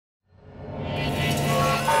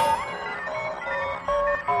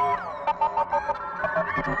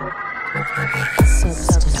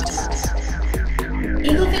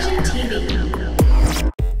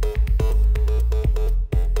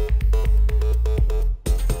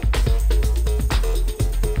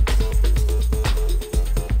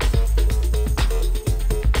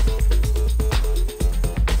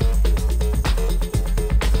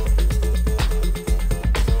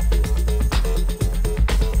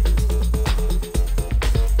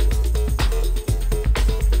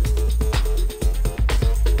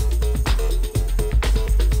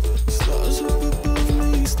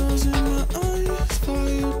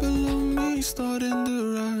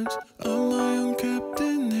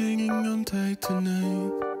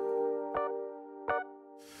tonight.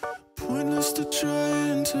 Pointless to try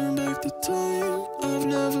and turn back the time. I've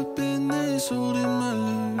never been this old in my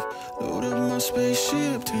life. Load up my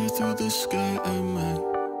spaceship, tear through the sky. I might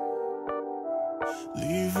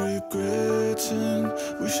leave regrets and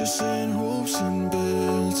wishes and hopes and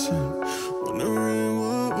bets, and wondering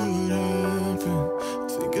what would happen.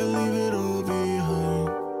 Think I'll leave it all behind.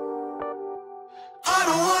 I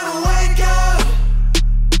don't wanna wake up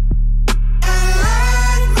and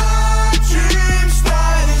let my dreams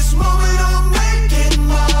die. This moment I'll make it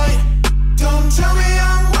mine. Don't tell me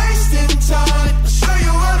I'm wasting time. I'll show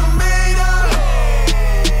you what I'm made of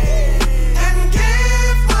and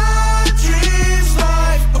give my dreams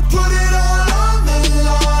life. I'll put it all on the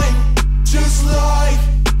line, just like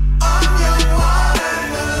I'm young, wild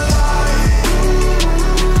and alive.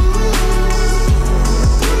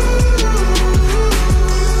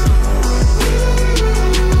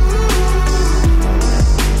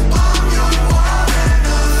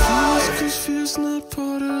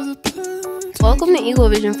 Welcome to Eagle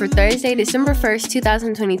Vision for Thursday, December 1st,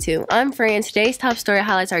 2022. I'm Freya, and today's top story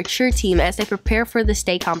highlights our cheer team as they prepare for the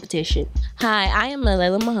state competition. Hi, I am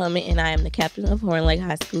Layla Muhammad, and I am the captain of Horn Lake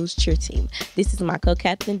High School's cheer team. This is my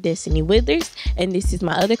co-captain, Destiny Withers, and this is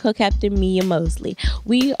my other co-captain, Mia Mosley.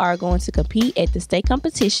 We are going to compete at the state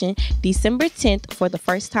competition December 10th for the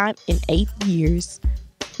first time in 8 years.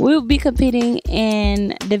 We will be competing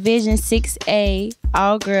in Division 6A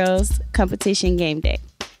all-girls competition game day.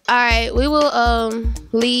 All right, we will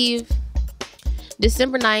leave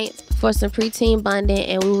December 9th for some preteen bonding,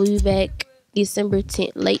 and we will be back December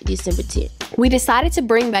 10th, late December 10th. We decided to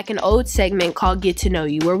bring back an old segment called Get to Know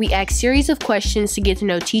You, where we ask series of questions to get to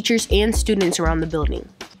know teachers and students around the building.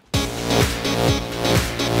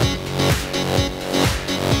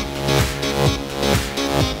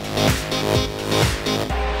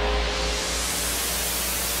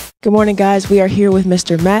 Good morning, guys. We are here with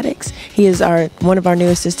Mr. Maddox. He is one of our new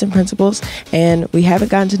assistant principals, and we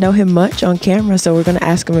haven't gotten to know him much on camera, so we're going to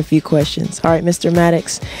ask him a few questions. All right, Mr.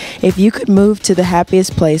 Maddox, if you could move to the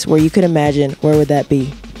happiest place where you could imagine, where would that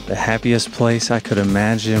be? The happiest place I could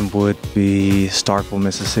imagine would be Starkville,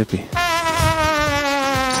 Mississippi.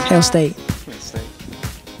 Hail State.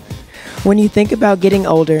 When you think about getting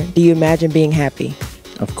older, do you imagine being happy?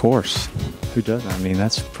 Of course. Who doesn't? I mean,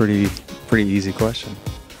 that's a pretty easy question.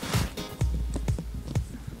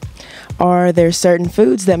 Are there certain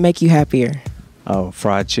foods that make you happier? Oh,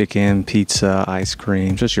 fried chicken, pizza, ice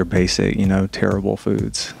cream, just your basic, terrible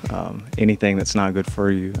foods. Anything that's not good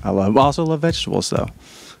for you. I also love vegetables, though.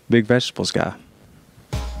 Big vegetables guy.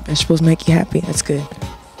 Vegetables make you happy. That's good.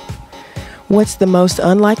 What's the most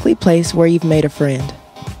unlikely place where you've made a friend?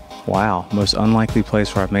 Wow, most unlikely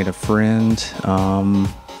place where I've made a friend.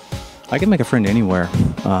 I can make a friend anywhere.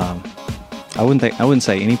 I wouldn't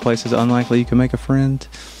say any place is unlikely you can make a friend.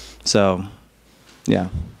 So, yeah,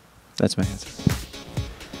 that's my answer.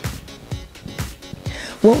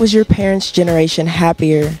 What was your parents' generation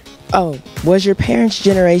happier? Was your parents'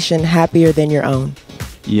 generation happier than your own?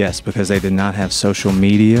 Yes, because they did not have social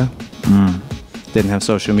media. Didn't have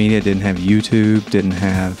social media, didn't have YouTube,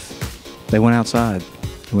 they went outside.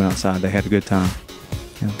 They had a good time.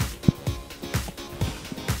 Yeah.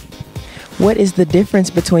 What is the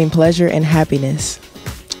difference between pleasure and happiness?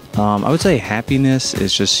 I would say happiness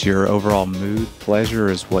is just your overall mood. Pleasure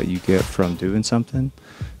is what you get from doing something.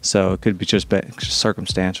 So it could be just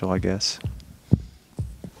circumstantial, I guess.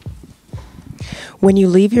 When you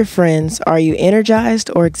leave your friends, are you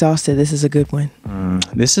energized or exhausted? This is a good one.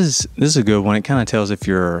 This is a good one. It kind of tells if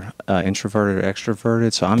you're introverted or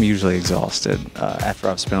extroverted. So I'm usually exhausted after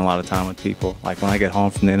I've spent a lot of time with people. Like when I get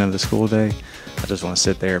home from the end of the school day, I just want to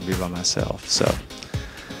sit there and be by myself. So.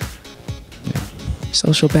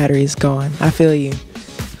 Social battery is gone. I feel you.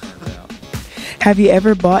 Have you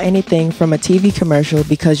ever bought anything from a TV commercial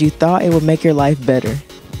because you thought it would make your life better?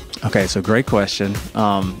 Okay, so great question.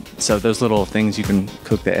 So those little things you can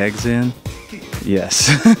cook the eggs in? Yes.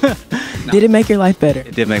 Did it make your life better?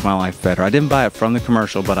 It did make my life better. I didn't buy it from the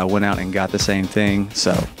commercial, but I went out and got the same thing.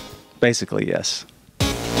 So basically, yes.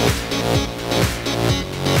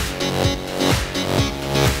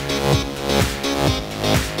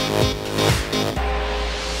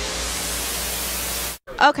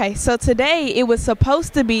 Okay, so today it was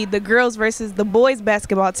supposed to be the girls versus the boys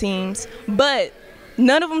basketball teams, but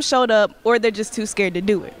none of them showed up or they're just too scared to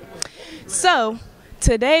do it. So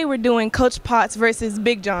today we're doing Coach Potts versus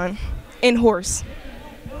Big John in horse.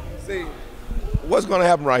 See, what's going to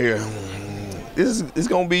happen right here? It's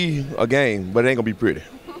going to be a game, but it ain't going to be pretty. It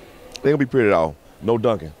ain't going to be pretty at all. No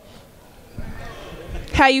dunking.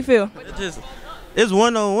 How you feel? It's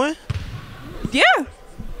one-on-one. Yeah.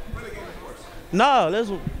 No, let's.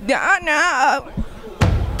 No.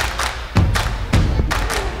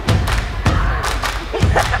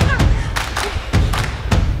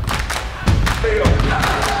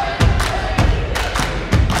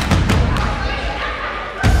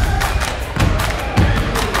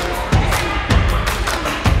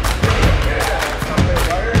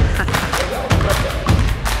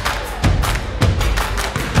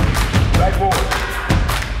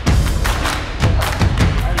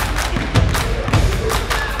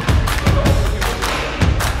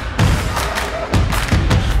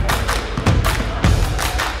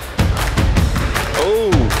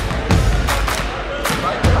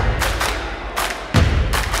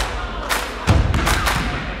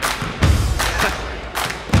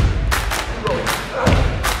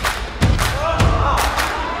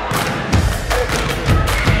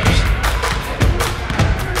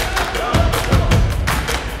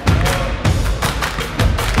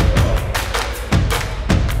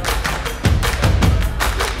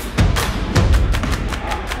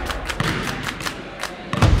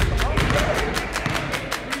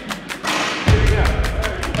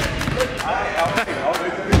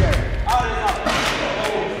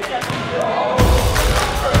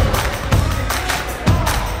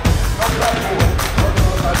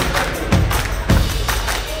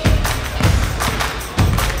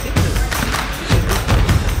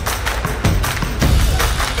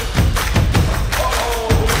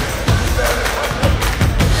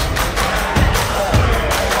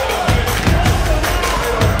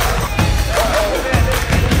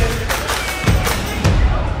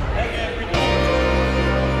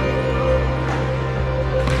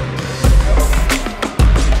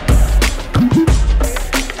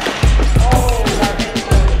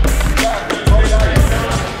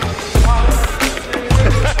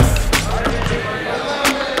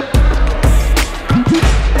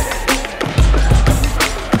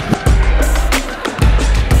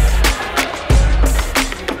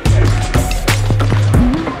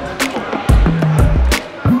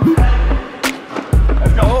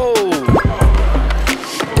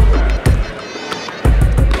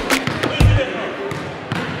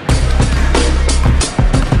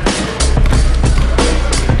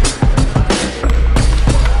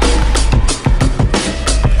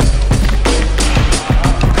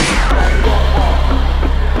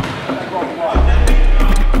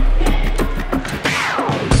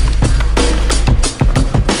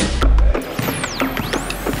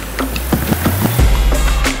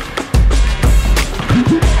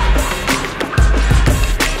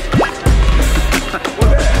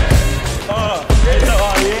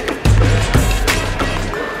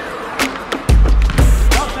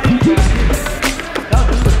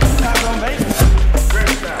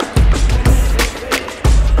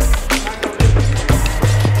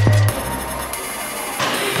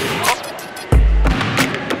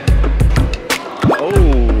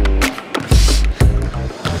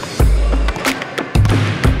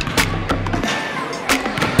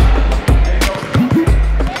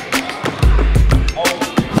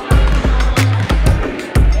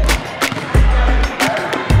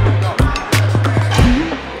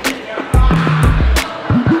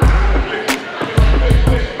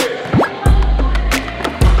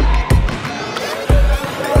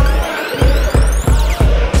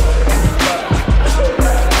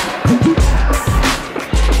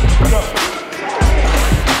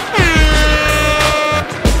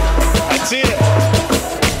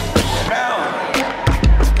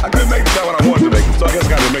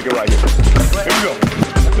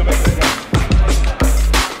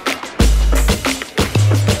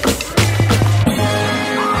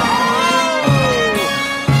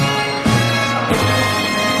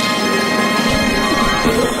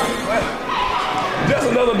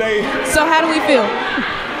 So how do we feel?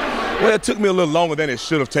 Well, it took me a little longer than it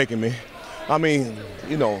should have taken me. I mean,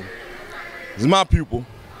 you know, it's my pupil,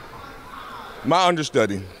 my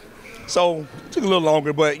understudy. So it took a little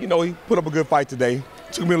longer, but, you know, he put up a good fight today.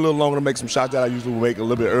 It took me a little longer to make some shots that I usually would make a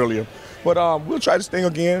little bit earlier. But we'll try this thing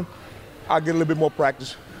again. I'll get a little bit more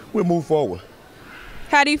practice. We'll move forward.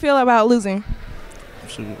 How do you feel about losing?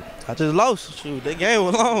 Shoot, I just lost. Shoot, that game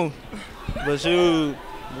was long. But shoot,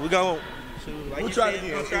 we'll try it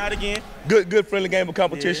again. We'll try it again. Good friendly game of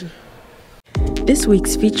competition. Yeah. This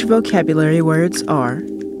week's feature vocabulary words are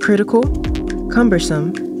critical,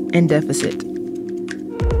 cumbersome, and deficit.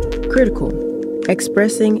 Critical,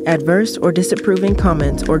 expressing adverse or disapproving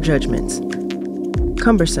comments or judgments.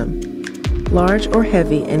 Cumbersome, large or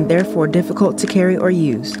heavy and therefore difficult to carry or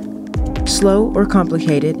use. Slow or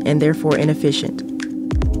complicated and therefore inefficient.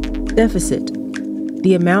 Deficit,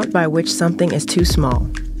 the amount by which something is too small.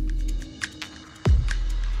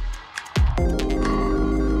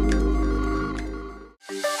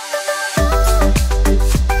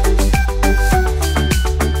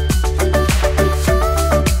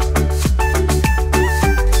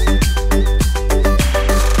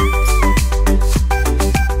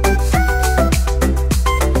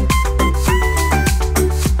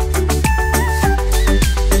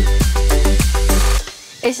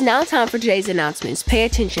 It's now time for today's announcements. Pay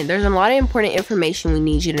attention, there's a lot of important information we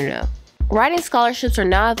need you to know. Writing scholarships are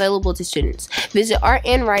now available to students. Visit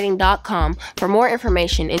artandwriting.com for more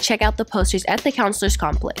information and check out the posters at the Counselors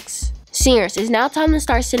Complex. Seniors, it's now time to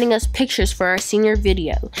start sending us pictures for our senior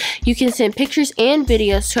video. You can send pictures and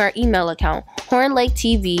videos to our email account,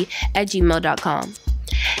 hornlaketv@gmail.com.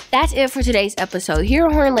 That's it for today's episode. Here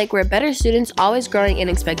at Horn Lake, we're better students, always growing and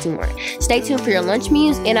expecting more. Stay tuned for your lunch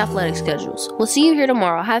menus and athletic schedules. We'll see you here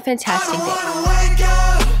tomorrow. Have a fantastic day.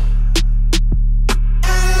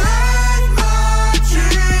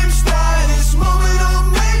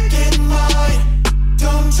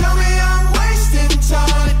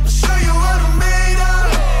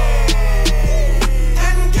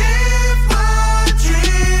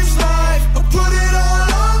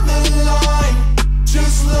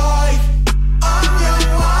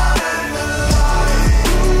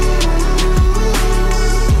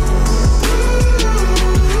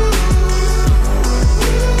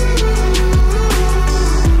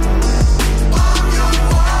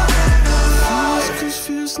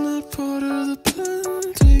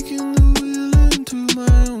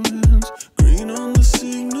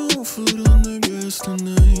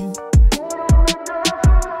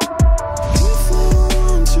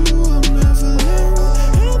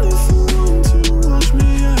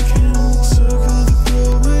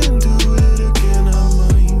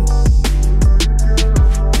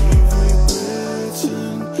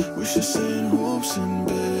 We should send hopes and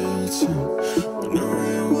beds.